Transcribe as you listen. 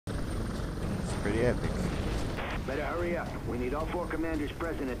pretty epic. Better hurry up. We need all 4 commanders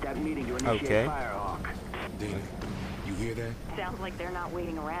present at that meeting to initiate Firehawk. Dana, you hear that? Sounds like they're not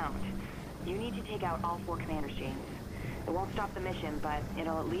waiting around. You need to take out all 4 commanders, James. It won't stop the mission, but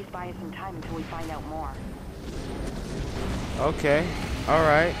it'll at least buy us some time until we find out more. Okay.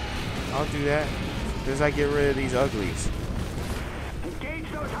 Alright. I'll do that. As I get rid of these uglies. Engage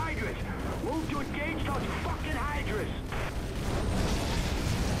those hydras! Move to engage those fucking hydras!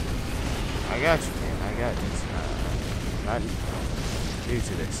 I got you, man. I got this. Not new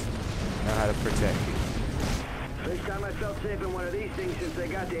to this. Know how to protect you. First time I felt safe in one of these things since I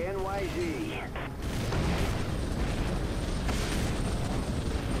got to NYZ.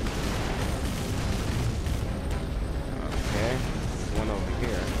 Okay. There's one over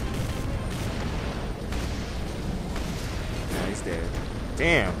here. No, he's dead.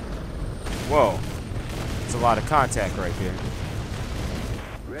 Damn. Whoa. That's a lot of contact right there.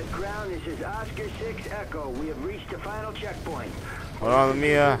 Red Crown, this is Oscar 6 Echo. We have reached the final checkpoint. Hold on, let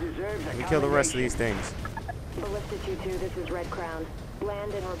me kill the rest of these things. Ballista 2-2, this is Red Crown.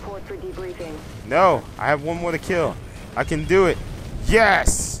 Land and report for debriefing. No, I have one more to kill. I can do it.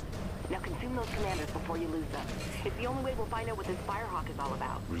 Yes! Now consume those commanders before you lose them. It's the only way we'll find out what this Firehawk is all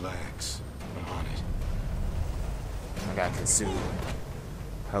about. Relax. I'm on it. I got consumed.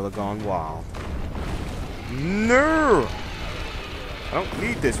 Hella gone wild. No! I don't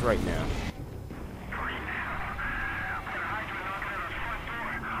need this right now.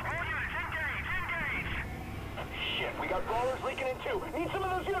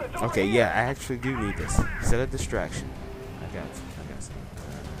 Okay, yeah, I actually do need this. Set a distraction. I got you. I got some.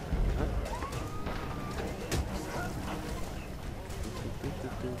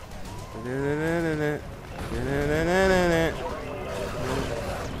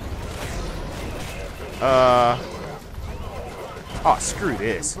 Oh, screw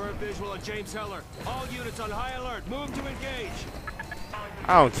this. Visual of James Heller. All units on high alert. Move to engage.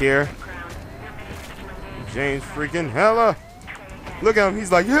 I don't care. James freaking Heller. Look at him.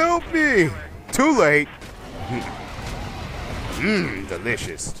 He's like, help me. Too late. Mmm,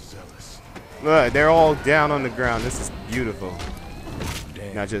 delicious. Look, they're all down on the ground. This is beautiful.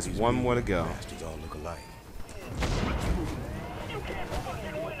 Now just one more to go.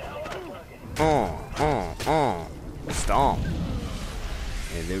 Stomp.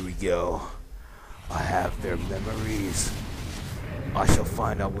 And there we go. I have their memories. I shall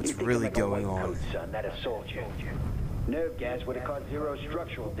find out what's really going on. Son, that assault you. Nerve gas would have caused 0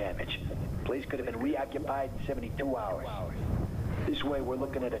 structural damage. Place could have been reoccupied in 72 hours. This way, we're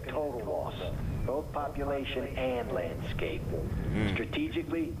looking at a total loss, both population and landscape.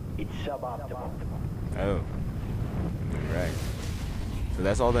 Strategically, it's suboptimal. Oh. Right. So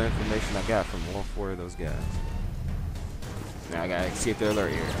that's all the information I got from all 4 of those guys. Now I gotta escape the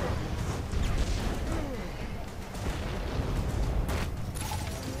alert here.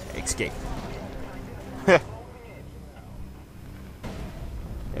 Escape. That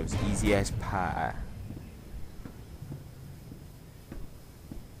was easy as pie.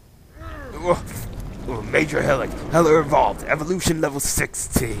 Oh, Major Heller evolved. Evolution level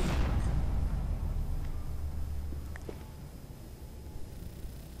 16.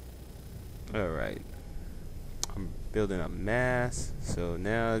 Alright. I'm building up mass. So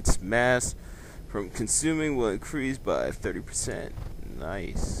now it's mass from consuming will increase by 30%.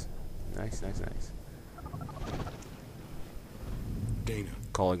 Nice. Nice. Dana.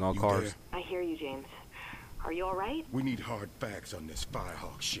 Calling all cars. I hear you, James. Are you alright? We need hard facts on this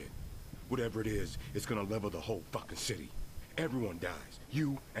Firehawk shit. Whatever it is, it's gonna level the whole fucking city. Everyone dies.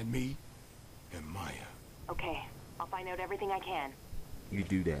 You and me and Maya. Okay. I'll find out everything I can. You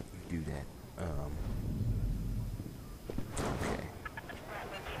do that. Okay.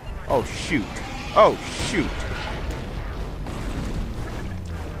 Oh shoot.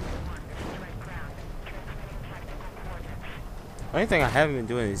 Only thing I haven't been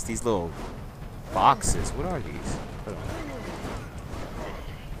doing is these little boxes. What are these? Hold on.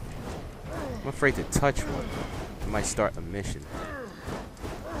 I'm afraid to touch one. I might start a mission.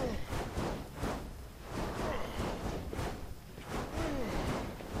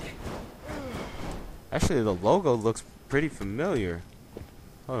 Actually, the logo looks pretty familiar.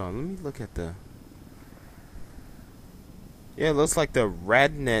 Hold on, let me look at the... Yeah, it looks like the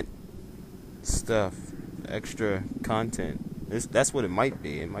Radnet stuff. Extra content. That's what it might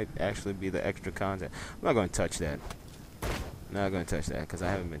be. It might actually be the extra content. I'm not going to touch that. I'm not going to touch that because I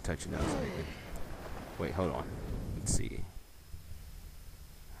haven't been touching those lately. Wait, hold on. Let's see.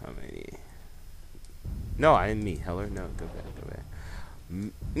 How many? No, I didn't mean Heller. No, go back.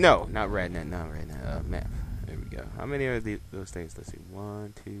 No, not Radnet. Map. There we go. How many are those things? Let's see.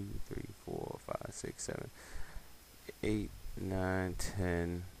 1, 2, 3, 4, 5, 6, 7, 8, 9,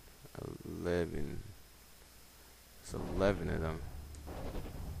 10, 11. It's 11 of them.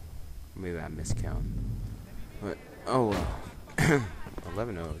 Maybe I miscount. But, oh well.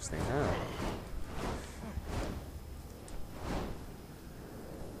 11 of those things. Oh.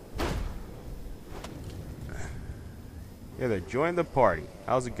 Yeah, they're join the party.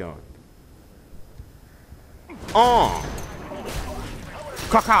 How's it going? Oh!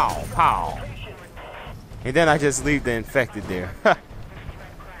 Cacao! Pow! And then I just leave the infected there.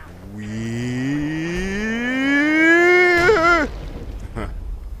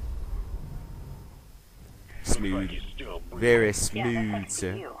 Smooth. Very smooth,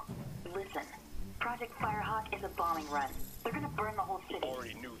 sir. Listen, Project Firehawk is a bombing run. They're gonna burn the whole city.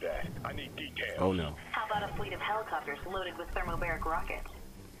 Already knew that. I need details. Oh no. How about a fleet of helicopters loaded with thermobaric rockets?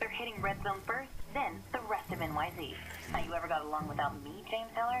 They're hitting Red Zone first, then the rest of NYZ. Now, you ever got along without me,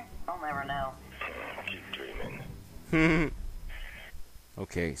 James Heller? I'll never know. Keep dreaming.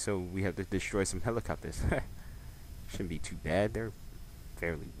 Okay, so we have to destroy some helicopters. Shouldn't be too bad. They're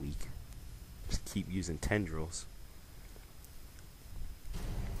fairly weak. Just keep using tendrils.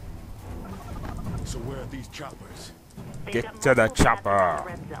 So where are these choppers? They've Get got to the multiple paths chopper.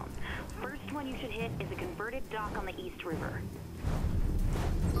 into the Red Zone. First one you should hit is a converted dock on the East River.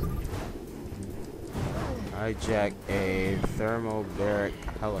 Hijack a thermobaric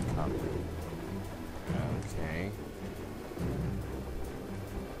helicopter. Okay.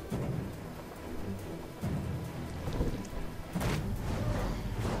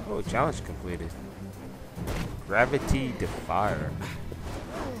 Oh, challenge completed. Gravity Defier.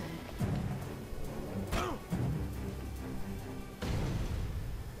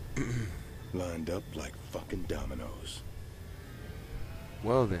 Lined up like fucking dominoes.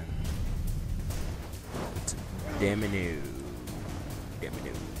 Well then. Domino.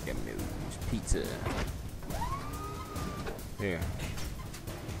 Domino's pizza. Here.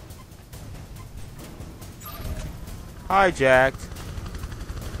 Hijacked.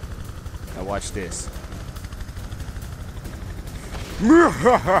 Now watch this.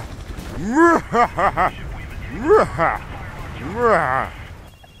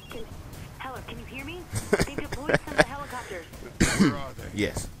 Heller, can you hear me? They've deployed some of the helicopters. Where are they?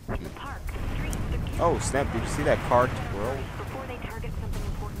 Yes. In the park, the streets, they're getting Oh snap! Did you see that car twirl? before they target something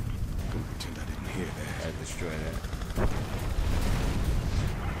important. Pretend I didn't hear that. I destroyed that.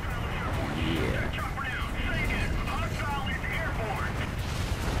 Yeah.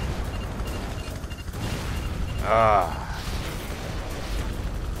 Ah.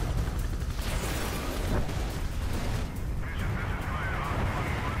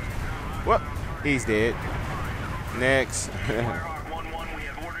 What? He's dead. Next. Firehawk 1-1, we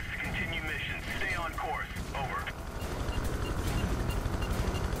have orders to continue mission. Stay on course. Over.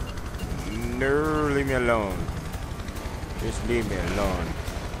 No, leave me alone. Just leave me alone.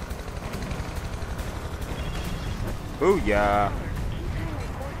 Booyah.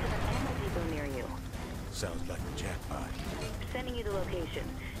 Near you. Sounds like a jackpot. Sending you the location.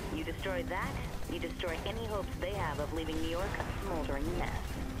 You destroy that, you destroy any hopes they have of leaving New York a smoldering mess.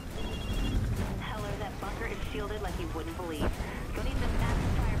 Heller, that bunker is shielded like you wouldn't believe. You'll need some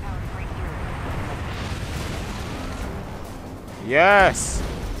massive firepower to break through. Yes.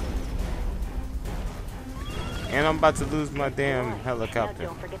 And I'm about to lose my damn helicopter. Now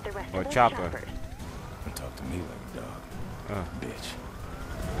don't forget the rest Or of those chopper. choppers. Don't talk to me like a dog. Bitch.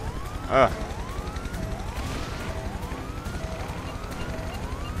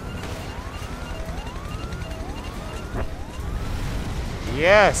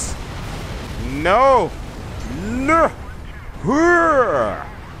 Yes. No. No.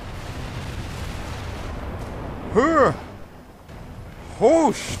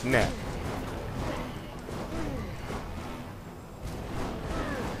 Oh snap.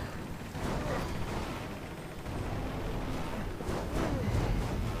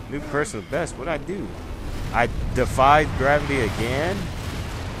 New personal best. What'd I do? I defied gravity again?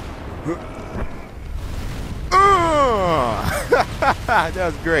 That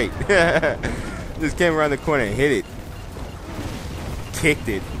was great. Just came around the corner and hit it. Kicked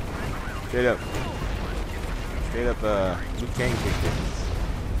it. Straight up. Straight up, Luke Kane kicked it.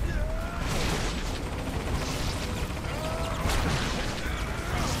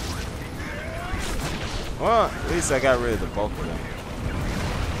 Well, at least I got rid of the bulk of them.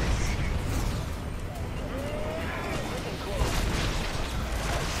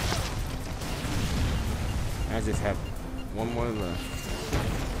 I just have one more left.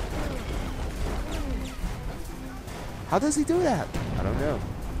 How does he do that? I don't know.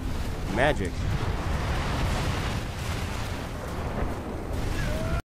 Magic.